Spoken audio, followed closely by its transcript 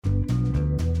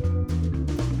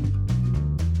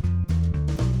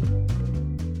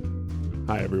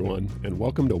Hi, everyone, and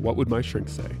welcome to What Would My Shrink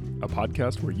Say, a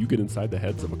podcast where you get inside the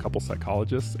heads of a couple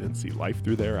psychologists and see life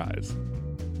through their eyes.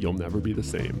 You'll never be the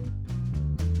same.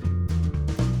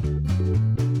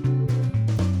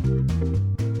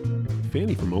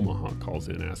 Fanny from Omaha calls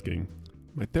in asking,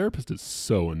 "My therapist is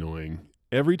so annoying.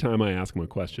 Every time I ask him a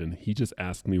question, he just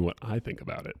asks me what I think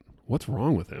about it. What's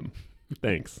wrong with him?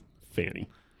 Thanks, Fanny."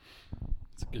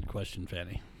 It's a good question,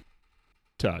 Fanny.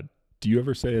 Todd, do you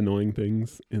ever say annoying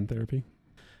things in therapy?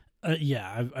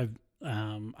 Yeah,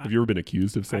 Have you ever been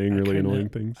accused of saying really annoying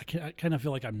things? I kind of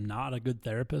feel like I'm not a good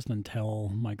therapist until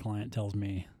my client tells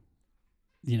me,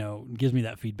 gives me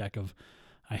that feedback of,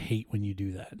 I hate when you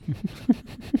do that.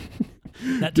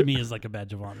 That to me is like a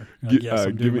badge of honor. Like, yes,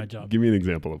 I'm doing my job. Give me an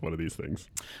example of one of these things.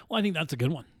 Well, I think that's a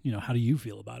good one. How do you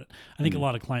feel about it? I think a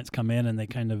lot of clients come in and they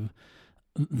kind of,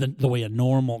 the way a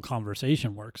normal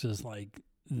conversation works is like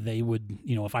they would,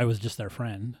 if I was just their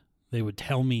friend, they would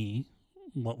tell me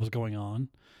what was going on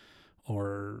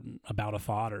or about a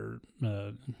thought or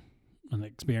an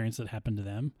experience that happened to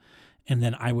them. And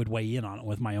then I would weigh in on it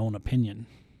with my own opinion,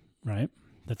 right?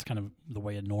 That's kind of the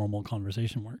way a normal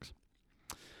conversation works.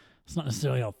 It's not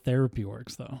necessarily how therapy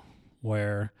works, though,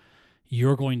 where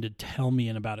you're going to tell me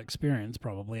about experience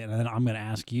probably, and then I'm going to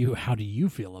ask you, how do you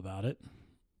feel about it?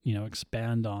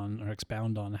 Expound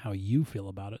on how you feel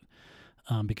about it.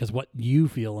 Because what you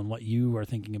feel and what you are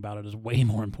thinking about it is way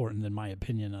more important than my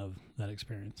opinion of that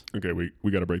experience. Okay,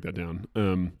 we got to break that down.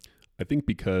 I think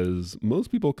because most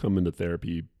people come into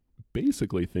therapy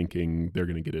basically thinking they're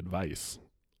going to get advice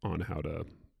on how to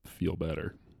feel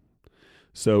better.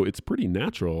 So it's pretty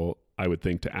natural, I would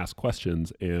think, to ask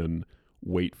questions and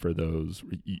wait for those.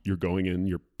 You're going in,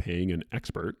 you're paying an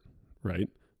expert, right?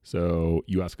 So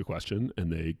you ask a question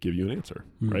and they give you an answer,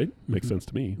 right? Makes sense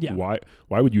to me. Yeah. Why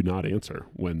would you not answer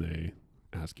when they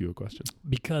ask you a question?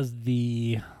 Because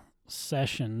the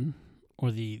session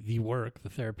or the work, the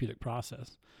therapeutic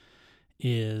process,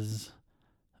 is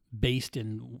based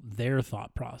in their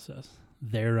thought process,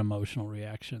 their emotional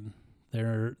reaction,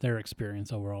 their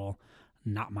experience overall,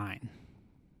 not mine,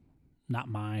 not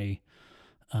my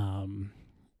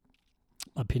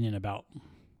opinion about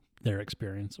their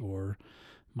experience or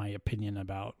my opinion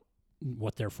about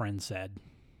what their friend said,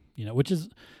 which is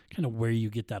kind of where you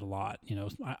get that a lot.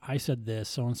 I said this,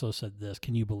 so-and-so said this.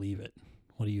 Can you believe it?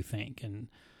 What do you think? And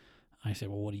I say,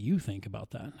 well, what do you think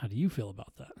about that? How do you feel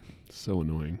about that? So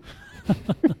annoying.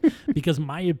 Because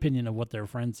my opinion of what their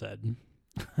friend said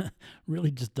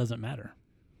really just doesn't matter.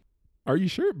 Are you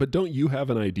sure? But don't you have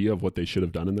an idea of what they should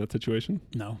have done in that situation?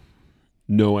 No.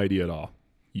 No idea at all.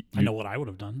 I know what I would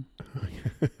have done.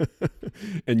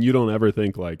 And you don't ever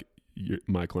think like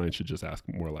my client should just ask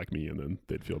more like me and then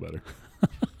they'd feel better.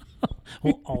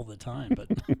 Well, all the time,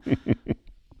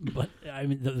 but I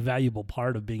mean, the valuable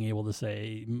part of being able to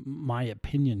say my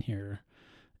opinion here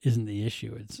isn't the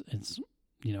issue. It's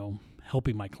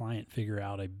helping my client figure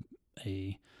out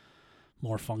a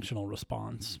more functional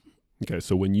response. Okay,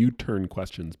 so when you turn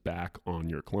questions back on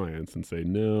your clients and say,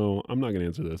 no, I'm not going to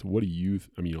answer this. What do you,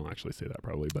 you don't actually say that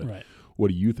probably, but right. What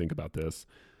do you think about this?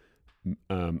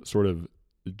 Sort of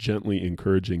gently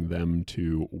encouraging them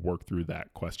to work through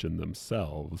that question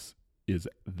themselves,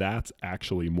 that's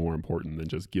actually more important than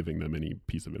just giving them any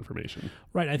piece of information.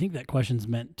 Right. I think that question's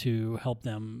meant to help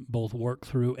them both work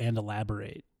through and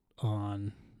elaborate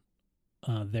on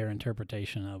their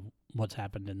interpretation of what's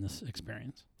happened in this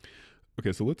experience.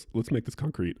 Okay, so let's make this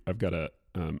concrete. I've got a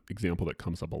example that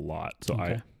comes up a lot. So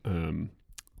okay.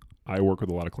 I work with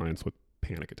a lot of clients with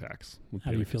panic attacks.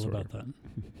 How do you feel about that?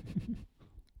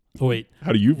 Oh wait,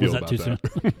 how do you feel about that? Was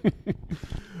that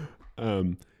too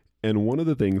soon? And one of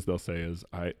the things they'll say is,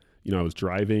 I was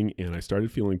driving and I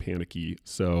started feeling panicky,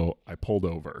 so I pulled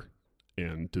over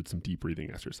and did some deep breathing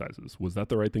exercises. Was that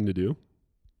the right thing to do?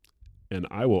 And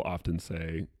I will often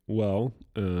say, well,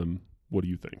 what do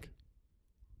you think?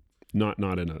 Not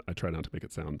I try not to make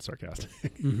it sound sarcastic.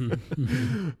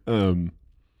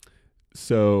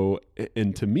 So,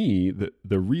 and to me,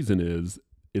 the reason is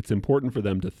it's important for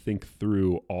them to think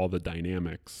through all the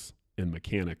dynamics and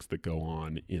mechanics that go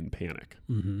on in panic.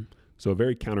 Mm-hmm. So a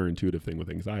very counterintuitive thing with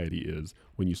anxiety is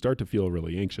when you start to feel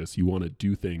really anxious, you want to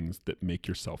do things that make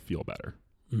yourself feel better,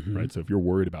 right? So if you're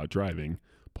worried about driving,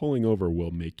 pulling over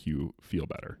will make you feel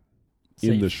better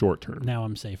in the short term. Now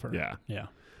I'm safer. Yeah.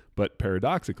 But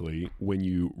paradoxically, when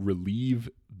you relieve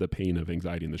the pain of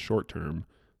anxiety in the short term,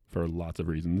 for lots of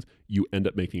reasons, you end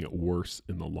up making it worse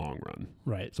in the long run.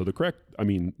 Right. So the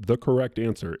correct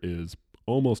answer is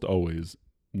almost always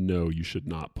no, you should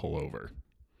not pull over.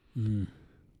 Mm.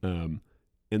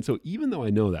 And so even though I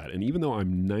know that, and even though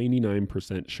I'm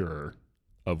 99% sure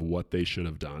of what they should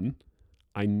have done,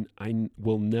 I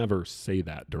will never say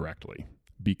that directly,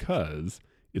 because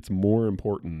it's more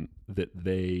important that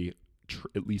they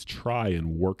at least try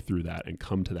and work through that and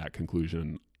come to that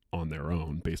conclusion on their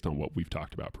own based on what we've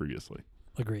talked about previously.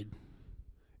 Agreed.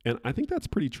 And I think that's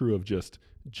pretty true of just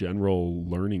general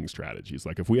learning strategies.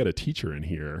 Like if we had a teacher in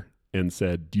here and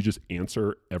said, do you just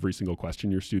answer every single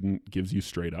question your student gives you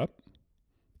straight up?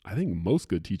 I think most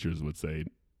good teachers would say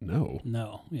no.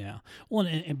 No, yeah. Well,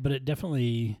 but it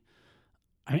definitely,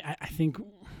 I think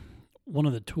one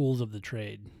of the tools of the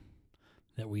trade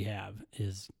that we have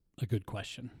is a good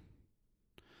question.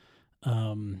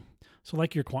 So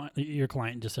like your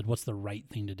client just said, what's the right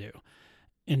thing to do?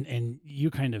 And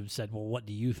you kind of said, well, what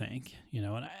do you think? You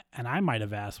know, and I might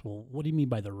have asked, well, what do you mean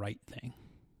by the right thing?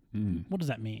 What does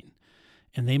that mean?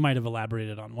 And they might have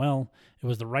elaborated on, well, it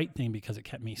was the right thing because it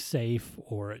kept me safe,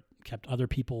 or it kept other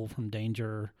people from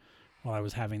danger while I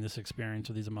was having this experience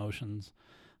with these emotions.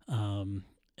 And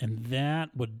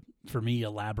that would, for me,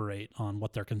 elaborate on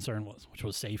what their concern was, which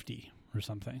was safety or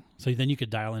something. So then you could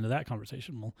dial into that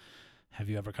conversation. Well, have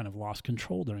you ever kind of lost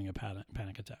control during a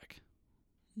panic attack?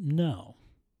 No,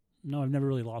 I've never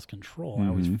really lost control. I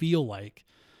always feel like,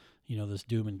 you know, this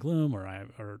doom and gloom, or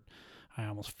I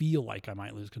almost feel like I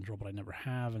might lose control, but I never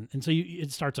have. And so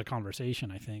it starts a conversation,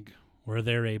 I think, where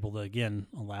they're able to, again,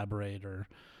 elaborate or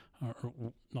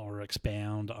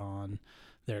expound on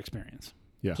their experience.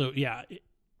 Yeah. So, yeah,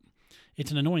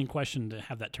 it's an annoying question to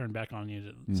have that turned back on you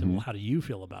to say, well, how do you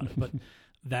feel about it? But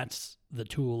that's the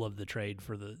tool of the trade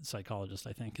for the psychologist,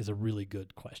 I think, is a really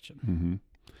good question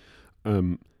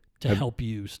to help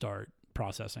you start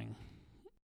processing.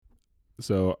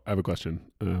 So I have a question.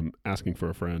 Asking for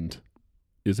a friend.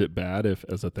 Is it bad if,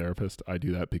 as a therapist, I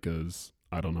do that because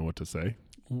I don't know what to say?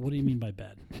 What do you mean by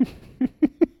bad?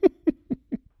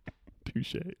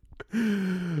 Touche.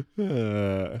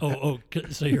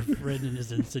 So your friend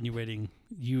is insinuating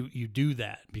you do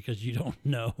that because you don't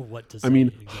know what to say. I mean,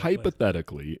 exactly.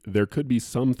 Hypothetically, there could be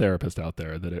some therapist out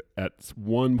there that at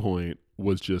one point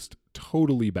was just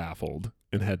totally baffled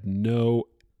and had no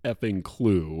effing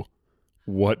clue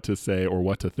what to say or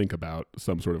what to think about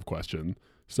some sort of question.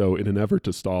 So in an effort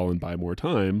to stall and buy more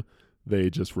time, they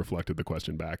just reflected the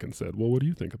question back and said, well, what do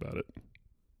you think about it?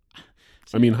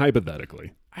 I mean,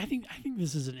 hypothetically. I think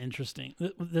this is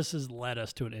this has led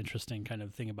us to an interesting kind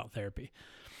of thing about therapy.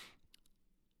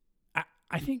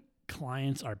 I think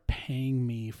clients are paying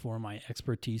me for my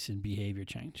expertise in behavior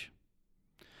change.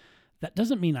 That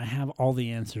doesn't mean I have all the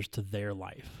answers to their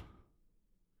life.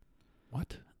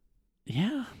 What?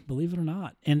 Yeah, believe it or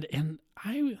not. And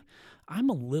I'm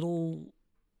a little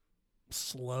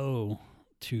slow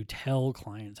to tell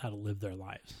clients how to live their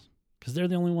lives, because they're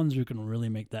the only ones who can really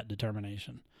make that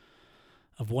determination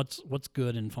of what's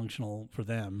good and functional for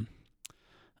them,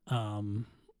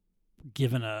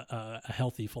 given a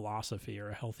healthy philosophy or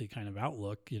a healthy kind of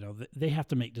outlook. You know, they have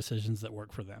to make decisions that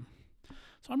work for them.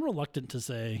 So I'm reluctant to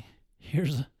say,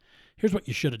 here's what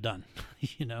you should have done.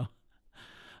 You know,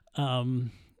 I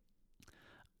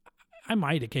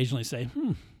might occasionally say,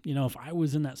 you know, if I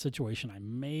was in that situation, I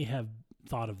may have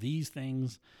thought of these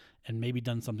things and maybe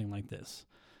done something like this.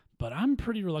 But I'm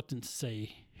pretty reluctant to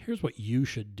say, here's what you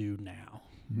should do now.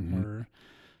 Or,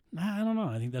 I don't know.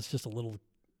 I think that's just a little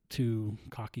too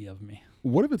cocky of me.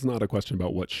 What if it's not a question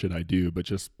about what should I do, but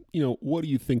just, you know, what do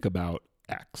you think about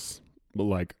X?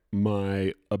 Like,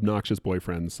 my obnoxious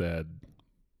boyfriend said,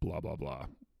 blah, blah, blah.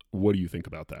 What do you think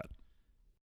about that?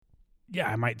 Yeah,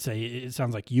 I might say it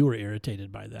sounds like you were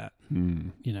irritated by that.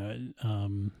 You know,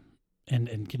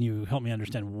 and can you help me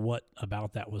understand what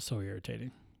about that was so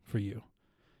irritating for you?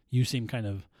 You seem kind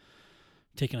of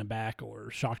taken aback or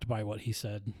shocked by what he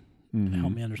said.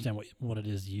 Help me understand what it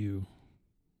is you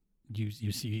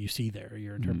see there,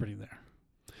 you're interpreting there.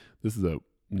 This is a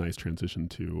nice transition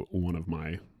to one of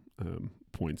my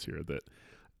points here, that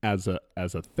as a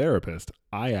therapist,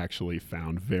 I actually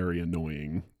found very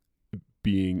annoying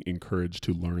being encouraged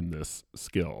to learn this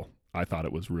skill. I thought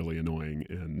it was really annoying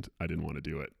and I didn't want to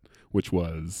do it, which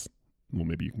was, well,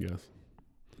 maybe you can guess.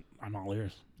 I'm all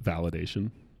ears. Validation.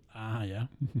 Yeah.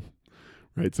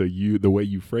 Right. So the way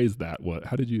you phrased that,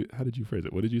 how did you phrase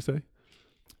it? What did you say?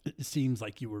 It seems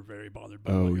like you were very bothered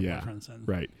by what your boyfriend said.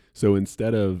 Right. So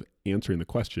instead of answering the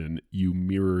question, you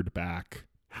mirrored back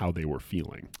how they were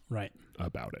feeling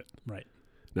about it. Right.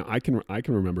 Now I can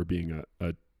remember being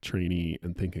a trainee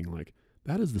and thinking like,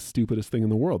 that is the stupidest thing in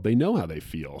the world. They know how they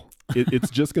feel.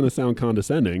 It's just going to sound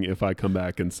condescending if I come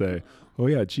back and say, oh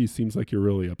yeah, gee, seems like you're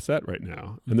really upset right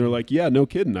now. And they're like, yeah, no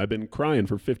kidding. I've been crying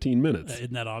for 15 minutes.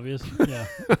 Isn't that obvious? Yeah.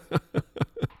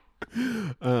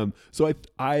 So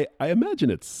I imagine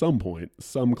at some point,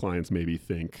 some clients maybe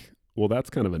think, well, that's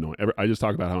kind of annoying. I just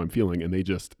talk about how I'm feeling and they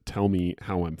just tell me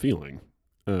how I'm feeling.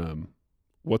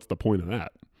 What's the point of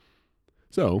that?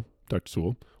 So, Dr.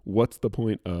 Sewell, what's the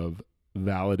point of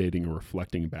validating or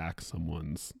reflecting back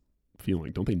someone's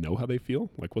feeling? Don't they know how they feel?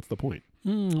 Like, what's the point?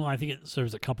 Well, I think it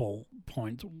serves a couple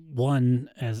points. One,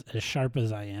 as sharp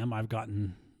as I am, I've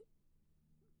gotten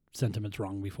sentiments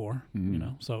wrong before,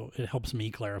 so it helps me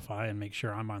clarify and make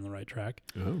sure I'm on the right track.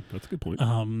 Oh, that's a good point.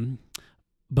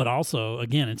 But also,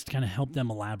 again, it's to kind of help them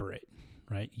elaborate,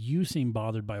 right? You seem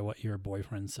bothered by what your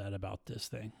boyfriend said about this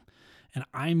thing. And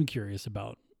I'm curious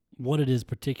about what it is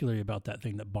particularly about that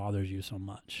thing that bothers you so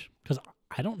much. Because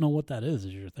I don't know what that is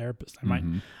as your therapist.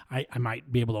 I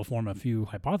might be able to form a few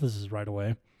hypotheses right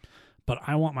away, but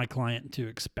I want my client to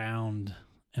expound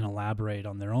and elaborate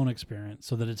on their own experience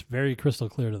so that it's very crystal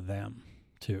clear to them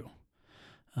too.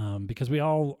 Because we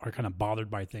all are kind of bothered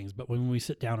by things, but when we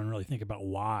sit down and really think about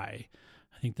why,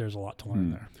 I think there's a lot to learn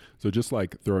there. So just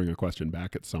like throwing a question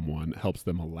back at someone helps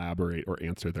them elaborate or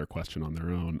answer their question on their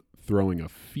own, throwing a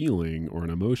feeling or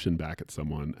an emotion back at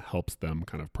someone helps them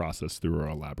kind of process through or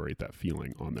elaborate that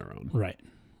feeling on their own. Right.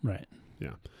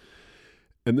 Yeah.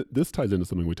 And this ties into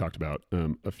something we talked about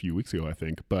a few weeks ago, I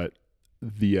think, but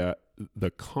the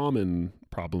common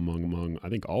problem among I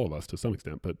think all of us to some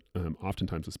extent, but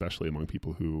oftentimes especially among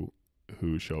people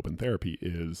who show up in therapy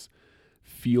is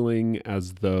feeling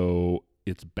as though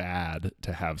it's bad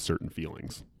to have certain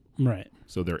feelings. Right.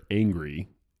 So they're angry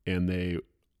and they,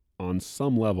 on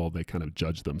some level, they kind of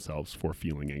judge themselves for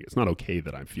feeling angry. It's not okay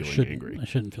that I'm feeling angry. I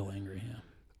shouldn't feel angry,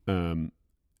 yeah.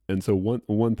 And so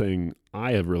one thing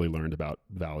I have really learned about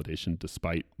validation,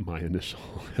 despite my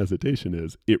initial hesitation,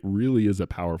 is it really is a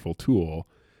powerful tool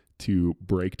to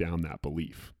break down that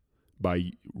belief.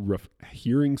 By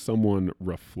hearing someone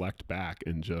reflect back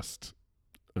and just,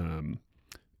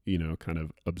 kind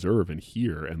of observe and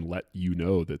hear and let you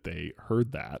know that they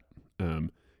heard that,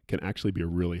 can actually be a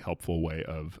really helpful way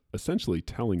of essentially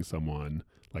telling someone,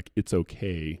 like, it's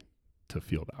okay to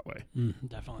feel that way.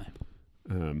 Definitely.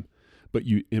 But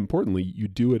importantly, you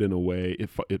do it in a way,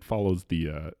 it follows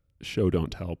the show,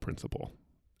 don't tell principle.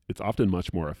 It's often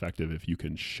much more effective if you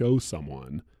can show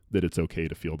someone that it's okay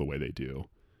to feel the way they do,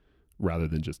 rather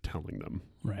than just telling them,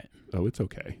 right? Oh, it's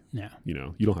okay. Yeah. You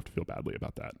don't have to feel badly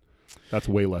about that. That's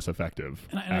way less effective,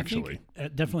 actually. I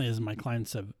think definitely, as my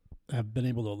clients have been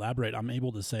able to elaborate, I'm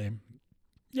able to say,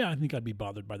 yeah, I think I'd be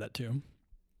bothered by that too.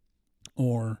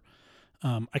 Or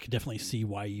I could definitely see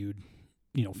why you'd,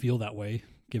 feel that way,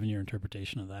 given your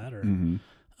interpretation of that. Or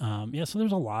so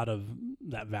there's a lot of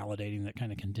that validating that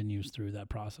kind of continues through that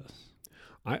process.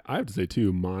 I have to say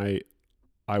too,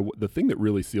 the thing that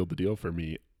really sealed the deal for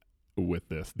me with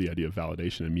this, the idea of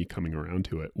validation and me coming around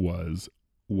to it, was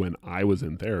when I was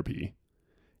in therapy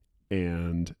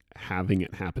and having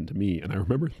it happen to me. And I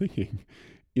remember thinking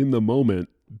in the moment,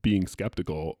 being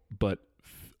skeptical, but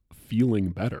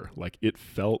feeling better. Like, it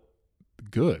felt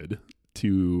good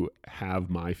to have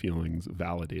my feelings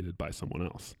validated by someone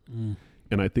else.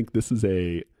 And I think this is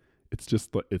it's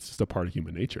just a part of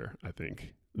human nature. I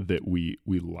think that we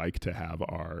like to have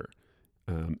our,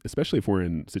 especially if we're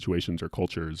in situations or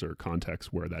cultures or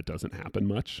contexts where that doesn't happen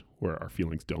much, where our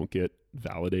feelings don't get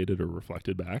validated or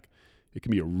reflected back, it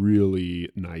can be a really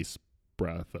nice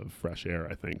breath of fresh air,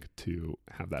 I think, to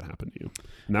have that happen to you.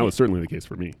 And that was certainly the case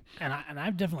for me. And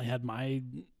I've definitely had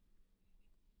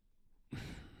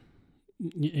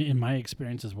in my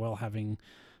experience as well, having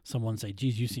someone say,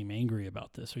 geez, you seem angry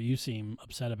about this, or you seem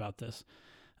upset about this.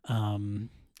 And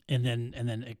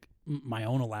then my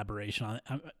own elaboration on it,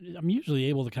 I'm usually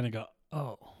able to kind of go,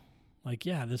 oh, like,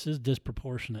 yeah, this is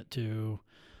disproportionate to,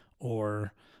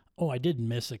 or, oh, I did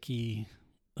miss a key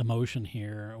emotion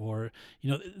here, or,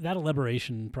 that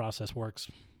elaboration process works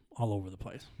all over the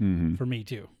place for me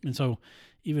too. And so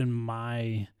even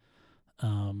my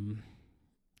own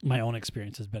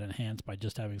experience has been enhanced by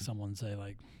just having someone say,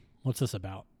 like, what's this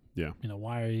about? Yeah.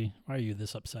 Why are you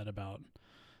this upset about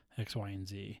X, Y, and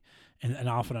Z? And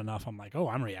often enough, I'm like, oh,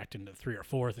 I'm reacting to 3 or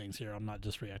 4 things here. I'm not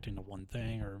just reacting to one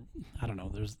thing, or I don't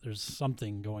know. There's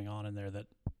something going on in there that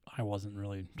I wasn't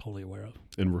really totally aware of.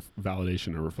 And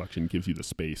validation or reflection gives you the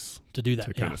space to do that,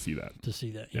 to kind of see that. To see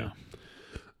that, yeah.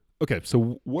 Okay,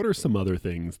 so what are some other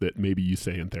things that maybe you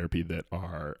say in therapy that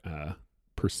are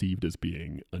perceived as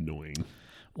being annoying?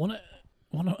 One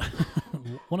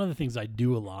of the things I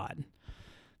do a lot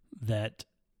that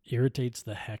irritates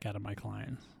the heck out of my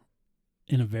clients,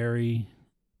 in a very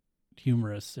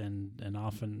humorous and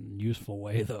often useful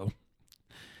way, though,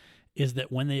 is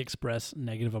that when they express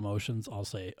negative emotions, I'll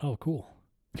say, oh, cool.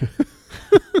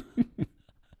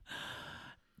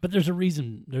 But there's a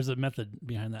reason, there's a method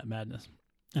behind that madness.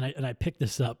 and I picked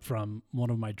this up from one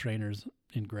of my trainers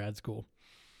in grad school,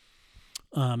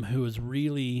 who was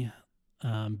really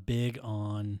big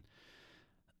on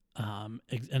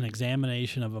an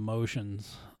examination of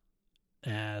emotions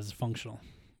as functional.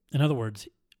 In other words,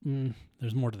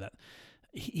 there's more to that.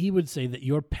 He would say that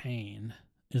your pain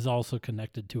is also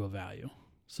connected to a value.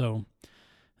 So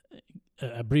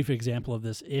a brief example of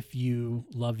this, if you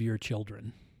love your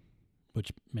children,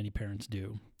 which many parents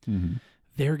do, Mm-hmm.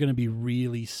 they're going to be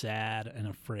really sad and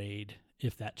afraid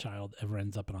if that child ever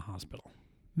ends up in a hospital.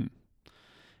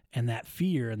 And that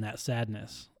fear and that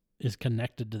sadness is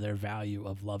connected to their value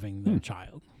of loving their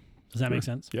child. Does that make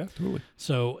sense? Yeah, totally.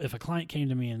 So if a client came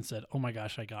to me and said, oh my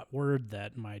gosh, I got word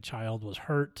that my child was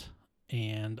hurt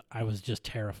and I was just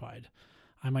terrified,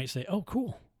 I might say, oh,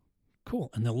 cool.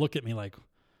 And they'll look at me like,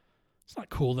 it's not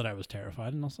cool that I was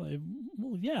terrified. And I'll say,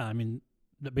 well, yeah, I mean,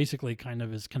 that basically kind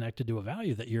of is connected to a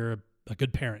value that you're a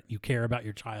good parent. You care about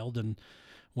your child. And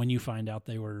when you find out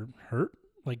they were hurt,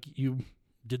 like you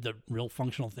did the real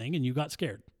functional thing and you got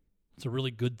scared. It's a really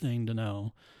good thing to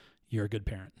know you're a good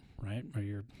parent, right? Or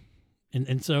you're,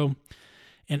 and so,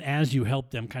 and as you help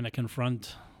them kind of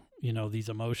confront, these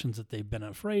emotions that they've been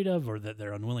afraid of or that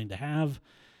they're unwilling to have,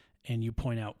 and you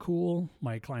point out, cool,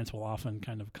 my clients will often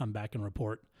kind of come back and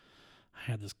report, I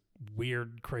had this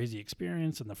weird, crazy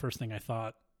experience, and the first thing I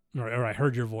thought, or I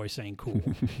heard your voice saying cool,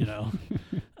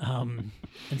 and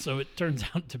so it turns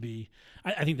out to be,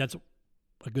 I think that's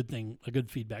a good thing, a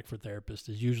good feedback for therapists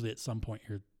is usually at some point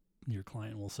your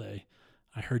client will say,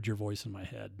 I heard your voice in my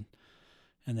head.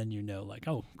 And then like,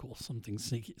 oh, cool,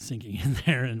 something's sinking in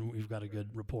there and we've got a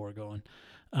good rapport going.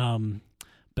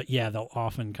 But yeah, they'll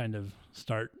often kind of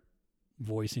start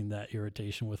voicing that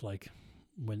irritation with like,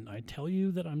 when I tell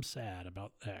you that I'm sad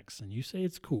about X and you say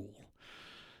it's cool,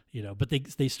 but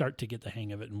they start to get the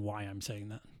hang of it and why I'm saying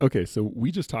that. Okay, so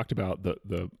we just talked about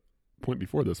the point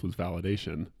before this was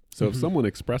validation. So if someone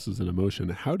expresses an emotion,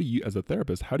 how do you, as a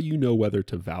therapist, how do you know whether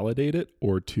to validate it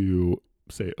or to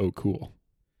say, oh, cool?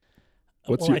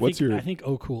 I think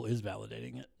oh, cool is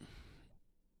validating it.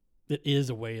 It is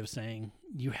a way of saying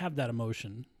you have that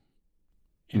emotion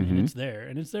and it's there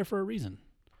and it's there for a reason.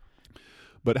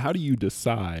 But how do you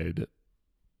decide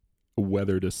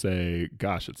whether to say,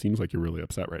 gosh, it seems like you're really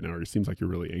upset right now, or it seems like you're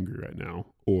really angry right now,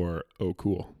 or, oh,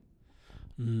 cool?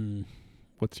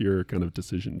 What's your kind of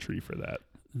decision tree for that?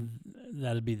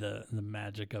 That'd be the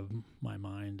magic of my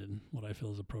mind and what I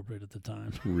feel is appropriate at the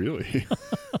time. Really?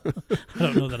 I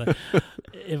don't know that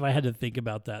if I had to think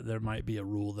about that, there might be a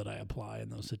rule that I apply in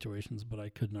those situations, but I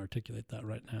couldn't articulate that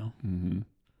right now. Mm-hmm.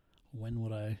 When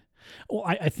would I? Well,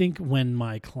 I think when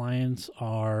my clients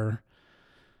are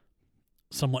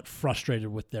somewhat frustrated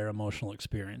with their emotional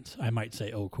experience, I might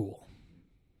say, oh, cool,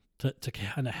 to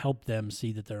kind of help them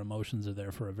see that their emotions are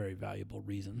there for a very valuable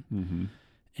reason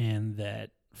and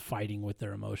that fighting with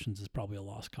their emotions is probably a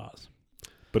lost cause.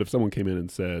 But if someone came in and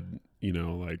said,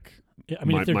 like,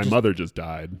 my mother just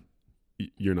died,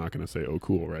 you're not going to say, oh,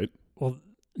 cool, right? Well,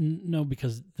 no,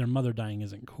 because their mother dying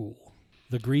isn't cool.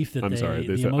 The grief that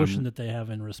the emotion that they have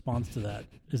in response to that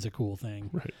is a cool thing.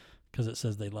 Right. Because it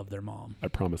says they love their mom. I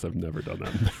promise I've never done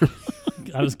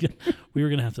that. We were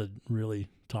going to have to really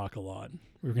talk a lot.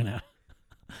 We were going to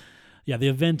yeah, the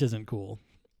event isn't cool.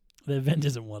 The event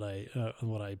isn't what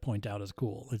I point out as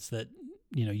cool. It's that,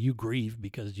 you grieve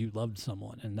because you loved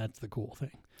someone, and that's the cool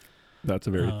thing. That's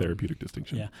a very therapeutic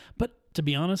distinction. Yeah. But to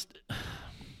be honest,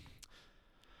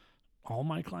 all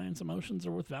my clients' emotions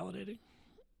are worth validating.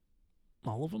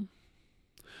 All of them.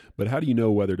 But how do you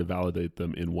know whether to validate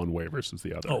them in one way versus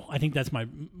the other? Oh, I think that's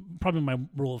probably my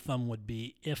rule of thumb would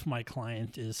be if my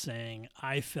client is saying,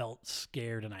 I felt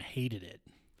scared and I hated it.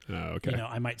 Okay.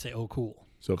 I might say, oh, cool.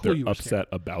 So if cool, they're upset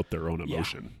about their own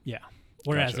emotion. Yeah.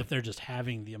 Whereas Gotcha. if they're just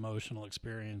having the emotional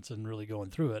experience and really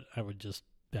going through it, I would just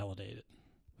validate it.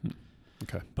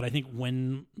 Okay. But I think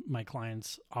when my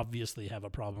clients obviously have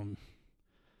a problem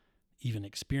even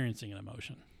experiencing an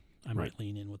emotion, I might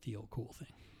lean in with the oh, cool thing.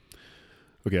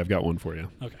 Okay, I've got one for you.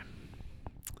 Okay.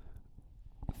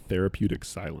 Therapeutic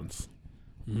silence.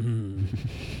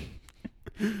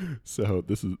 So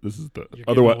this is the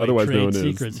otherwise known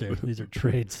secrets as here. These are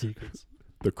trade secrets.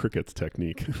 The crickets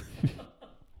technique.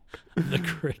 The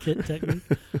cricket technique.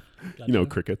 Gotcha.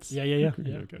 Crickets. Yeah.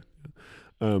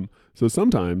 Okay. So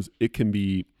sometimes it can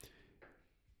be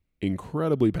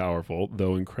incredibly powerful,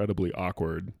 though incredibly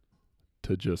awkward,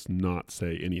 to just not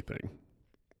say anything.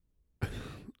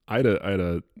 I had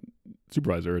a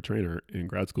supervisor, a trainer in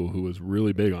grad school who was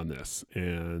really big on this,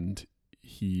 and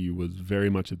he was very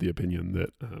much of the opinion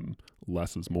that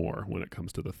less is more when it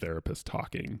comes to the therapist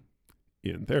talking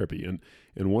in therapy. And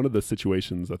one of the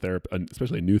situations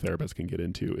especially a new therapist can get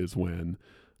into is when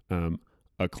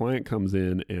a client comes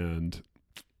in and,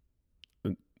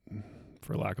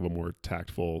 for lack of a more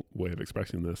tactful way of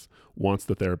expressing this, wants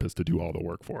the therapist to do all the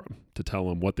work for them, to tell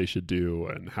them what they should do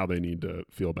and how they need to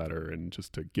feel better, and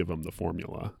just to give them the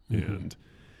formula. Mm-hmm.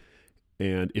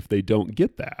 And if they don't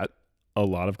get that, a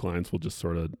lot of clients will just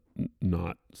sort of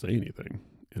not say anything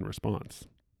in response.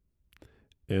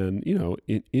 And,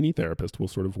 any therapist will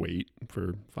sort of wait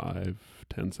for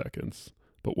 5-10 seconds.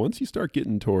 But once you start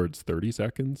getting towards 30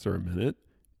 seconds or a minute,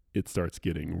 it starts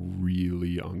getting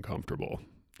really uncomfortable.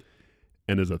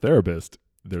 And as a therapist,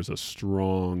 there's a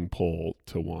strong pull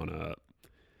to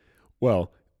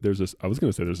there's a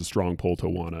strong pull to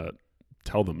want to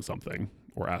tell them something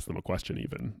or ask them a question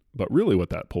even. But really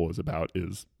what that pull is about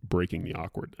is breaking the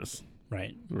awkwardness.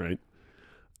 Right. Right.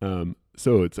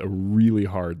 So it's a really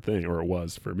hard thing, or it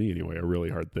was for me anyway, a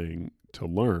really hard thing to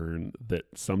learn, that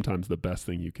sometimes the best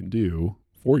thing you can do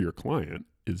for your client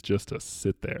is just to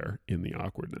sit there in the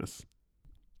awkwardness.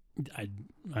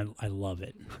 I love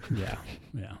it. Yeah.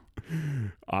 Yeah.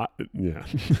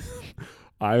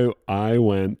 I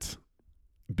went,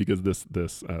 because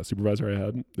this supervisor I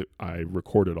had, I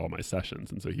recorded all my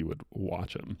sessions, and so he would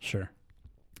watch them. Sure.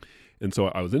 And so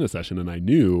I was in a session and I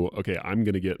knew, okay, I'm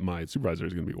going to get, my supervisor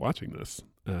is going to be watching this.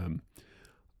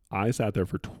 I sat there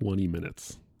for 20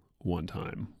 minutes one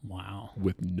time. Wow.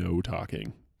 With no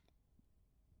talking.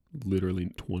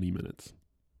 Literally 20 minutes.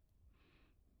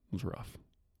 It was rough.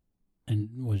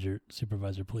 And was your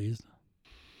supervisor pleased?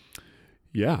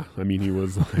 Yeah. I mean, he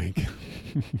was like,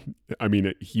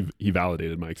 he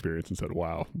validated my experience and said,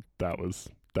 wow, that was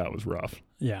rough.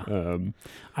 Yeah.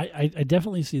 I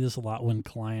definitely see this a lot when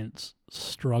clients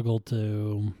struggle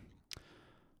to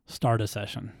start a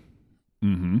session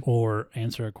or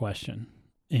answer a question.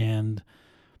 And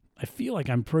I feel like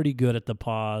I'm pretty good at the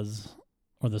pause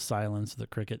or the silence, the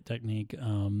cricket technique,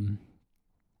 when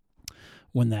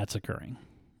that's occurring.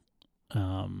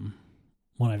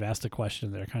 When I've asked a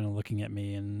question, they're kind of looking at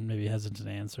me and maybe hesitant to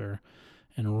answer,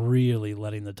 and really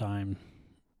letting the time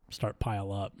start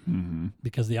pile up,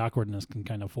 because the awkwardness can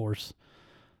kind of force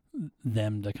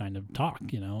them to kind of talk,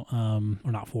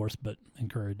 or not force, but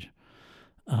encourage.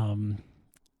 I'm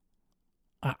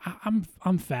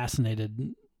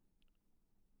fascinated.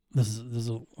 This is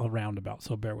a roundabout,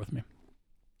 so bear with me.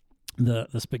 The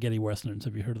spaghetti westerns.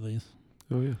 Have you heard of these?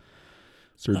 Oh yeah.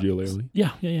 Sergio Leone.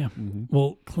 Yeah. Mm-hmm.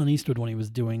 Well, Clint Eastwood, when he was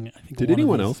doing, I think. Did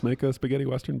anyone else make a spaghetti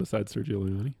western besides Sergio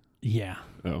Leone? Yeah.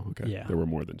 Oh, okay. Yeah. There were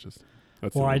more than just.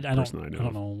 That's well, I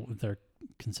don't know if they're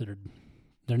considered.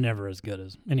 They're never as good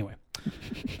as anyway.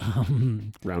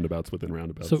 Roundabouts within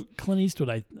roundabouts. So Clint Eastwood,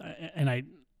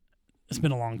 it's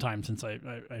been a long time since I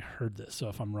heard this. So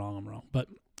if I'm wrong, I'm wrong. But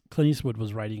Clint Eastwood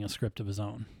was writing a script of his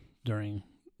own during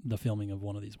the filming of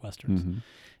one of these westerns,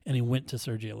 and he went to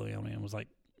Sergio Leone and was like,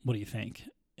 "What do you think?"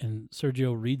 And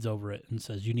Sergio reads over it and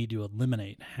says, "You need to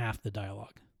eliminate half the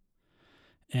dialogue."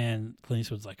 And Clint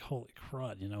Eastwood's like, "Holy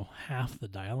crud! Half the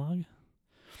dialogue.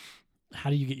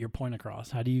 How do you get your point across?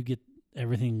 How do you get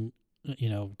everything,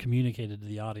 communicated to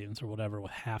the audience or whatever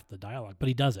with half the dialogue?" But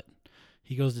he does it.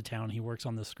 He goes to town, he works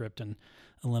on the script and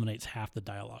eliminates half the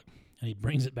dialogue. And he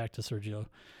brings it back to Sergio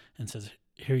and says,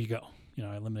 "Here you go.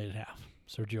 I eliminated half."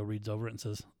 Sergio reads over it and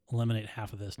says, "Eliminate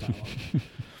half of this dialogue."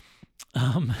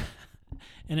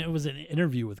 And it was an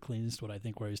interview with Clint Eastwood, I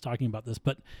think, where he was talking about this,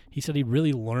 but he said he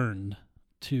really learned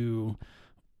to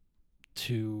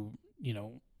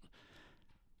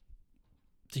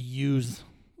use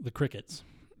the crickets,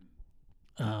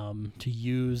 to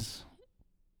use,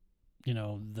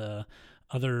 the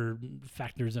other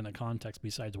factors in a context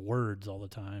besides words all the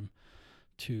time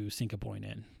to sink a point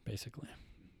in, basically.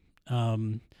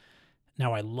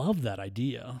 Now, I love that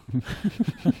idea.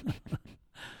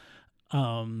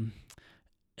 And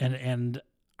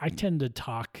I tend to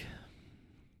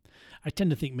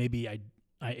think maybe I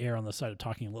err on the side of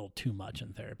talking a little too much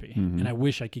in therapy. And I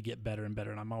wish I could get better and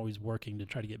better. And I'm always working to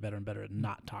try to get better and better at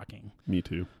not talking. Me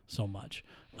too. So much.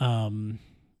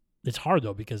 It's hard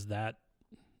though, because that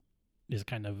is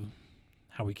kind of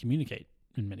how we communicate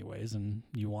in many ways. And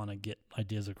you want to get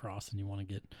ideas across and you want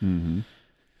to get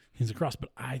things across. But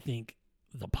I think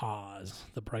the pause,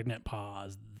 the pregnant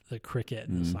pause, the cricket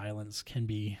and the silence can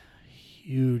be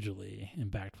hugely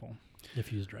impactful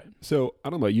if used right. So I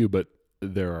don't know about you, but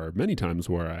there are many times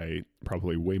where I,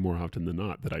 probably way more often than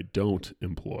not, that I don't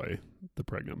employ the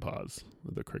pregnant pause,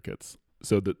 the crickets.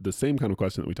 So the same kind of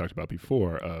question that we talked about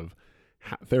before of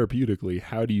therapeutically,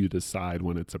 how do you decide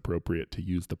when it's appropriate to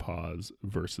use the pause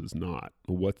versus not?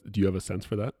 Do you have a sense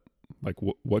for that? Like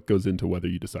what goes into whether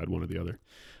you decide one or the other?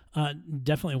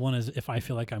 Definitely one is if I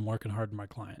feel like I'm working hard on my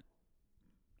client.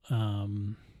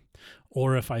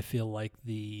 Or if I feel like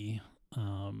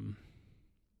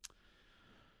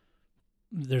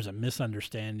there's a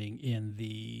misunderstanding in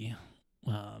the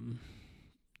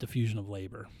diffusion of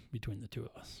labor between the two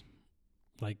of us.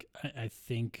 Like I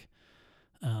think,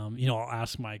 I'll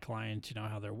ask my client,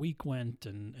 how their week went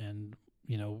and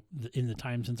in the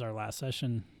time since our last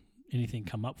session, anything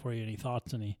come up for you, any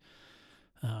thoughts, any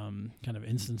kind of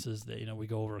instances that, we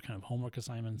go over kind of homework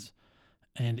assignments.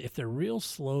 And if they're real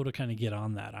slow to kind of get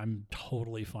on that, I'm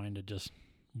totally fine to just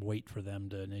wait for them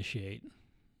to initiate.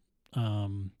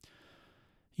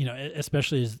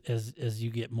 Especially as you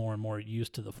get more and more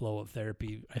used to the flow of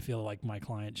therapy, I feel like my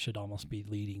client should almost be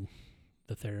leading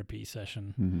the therapy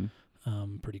session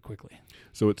pretty quickly.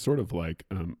 So it's sort of like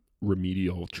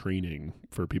remedial training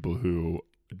for people who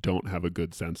don't have a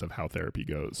good sense of how therapy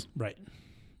goes. Right.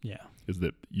 Yeah. Is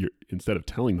that you're, instead of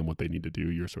telling them what they need to do,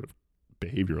 you're sort of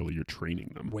behaviorally, you're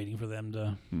training them. Waiting for them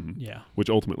to, yeah. Which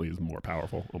ultimately is more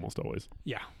powerful almost always.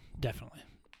 Yeah, definitely.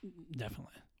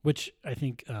 Which I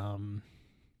think,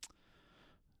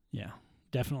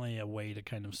 definitely a way to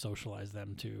kind of socialize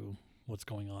them to what's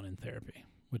going on in therapy,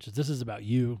 which is this is about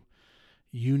you.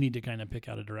 You need to kind of pick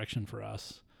out a direction for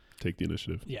us. Take the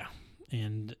initiative. Yeah.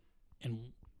 And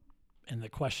the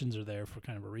questions are there for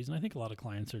kind of a reason. I think a lot of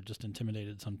clients are just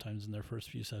intimidated sometimes in their first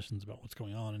few sessions about what's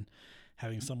going on, and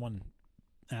having someone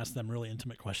ask them really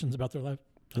intimate questions about their life,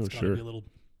 that's got to be a little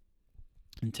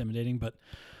intimidating. But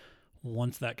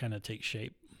once that kind of takes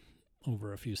shape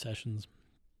over a few sessions,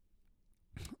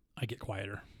 I get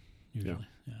quieter usually.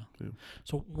 Yeah.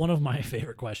 So one of my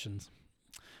favorite questions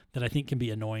that I think can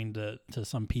be annoying to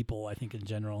some people, I think in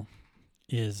general,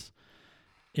 is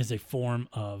a form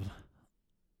of,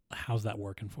 how's that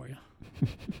working for you?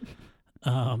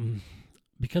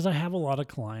 Because I have a lot of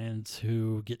clients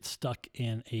who get stuck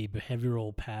in a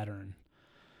behavioral pattern,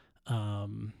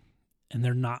 and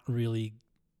they're not really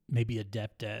maybe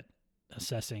adept at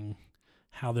assessing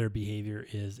how their behavior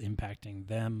is impacting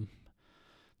them,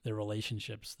 their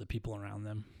relationships, the people around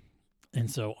them. And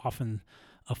so often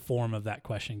a form of that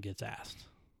question gets asked,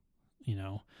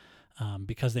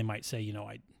 because they might say,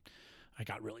 I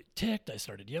got really ticked. I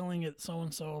started yelling at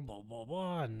so-and-so, blah, blah,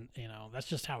 blah. And, that's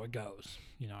just how it goes.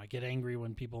 I get angry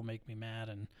when people make me mad,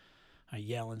 and I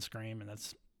yell and scream. And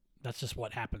that's just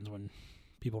what happens when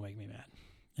people make me mad.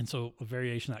 And so a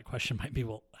variation of that question might be,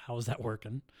 well, how is that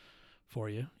working for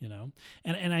you?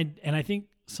 And I think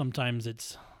sometimes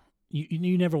it's,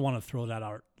 you never want to throw that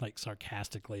out like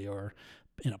sarcastically or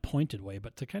in a pointed way,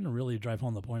 but to kind of really drive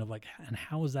home the point of like, and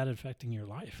how is that affecting your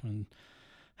life? And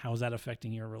how is that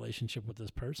affecting your relationship with this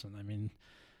person? I mean,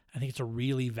 I think it's a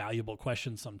really valuable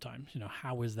question sometimes.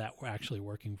 How is that actually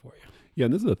working for you? Yeah,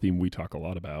 and this is a theme we talk a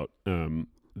lot about,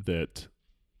 that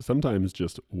sometimes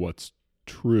just what's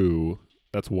true,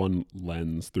 that's one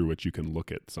lens through which you can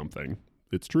look at something.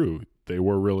 It's true. They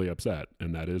were really upset,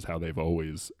 and that is how they've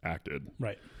always acted.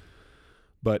 Right.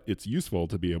 But it's useful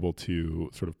to be able to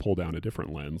sort of pull down a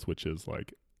different lens, which is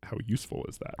like, how useful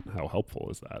is that? How helpful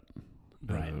is that?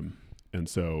 Right. And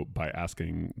so by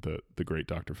asking the great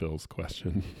Dr. Phil's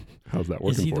question, how's that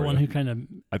working for you? Is he the one who kind of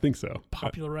I think so.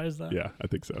 popularized that? Yeah, I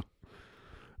think so.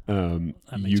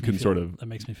 That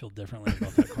makes me feel differently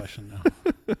about that question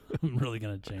now. I'm really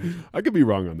going to change. I could be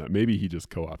wrong on that. Maybe he just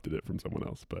co-opted it from someone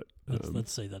else, but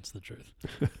let's say that's the truth.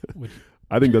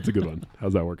 I think that's a good one.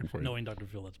 How's that working for you? Knowing Dr.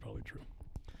 Phil, that's probably true.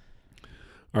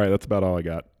 All right, that's about all I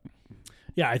got.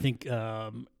 Yeah, I think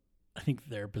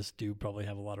therapists do probably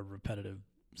have a lot of repetitive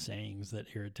sayings that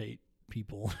irritate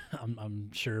people.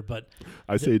 I'm sure, but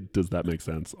I say, does that make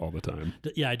sense all the time?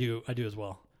 Yeah, I do as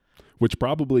well. Which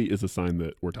probably is a sign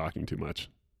that we're talking too much.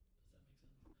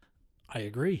 I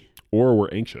agree. Or we're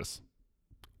anxious.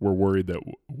 We're worried that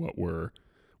we're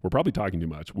probably talking too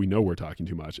much. We know we're talking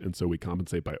too much, and so we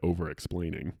compensate by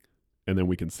over-explaining. And then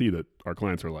we can see that our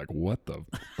clients are like, what the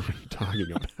are you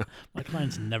talking about? My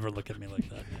clients never look at me like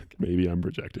that, Nick. Maybe I'm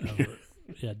projecting.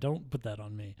 Yeah, don't put that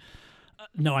on me.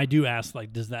 No, I do ask,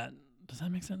 like, does that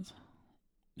make sense?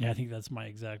 Yeah, I think that's my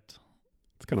exact.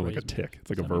 It's kind of like a tick. It's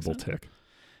like a verbal tick.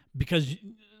 Because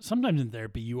sometimes in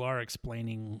therapy, you are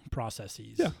explaining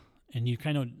processes. Yeah. And you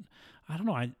kind of, I don't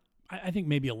know, I think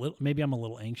maybe I'm a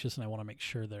little anxious and I want to make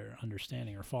sure they're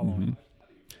understanding or following.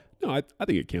 Mm-hmm. No, I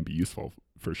think it can be useful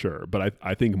for sure. But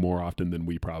I think more often than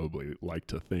we probably like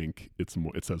to think, it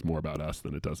says more about us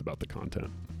than it does about the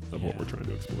content of what we're trying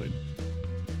to explain.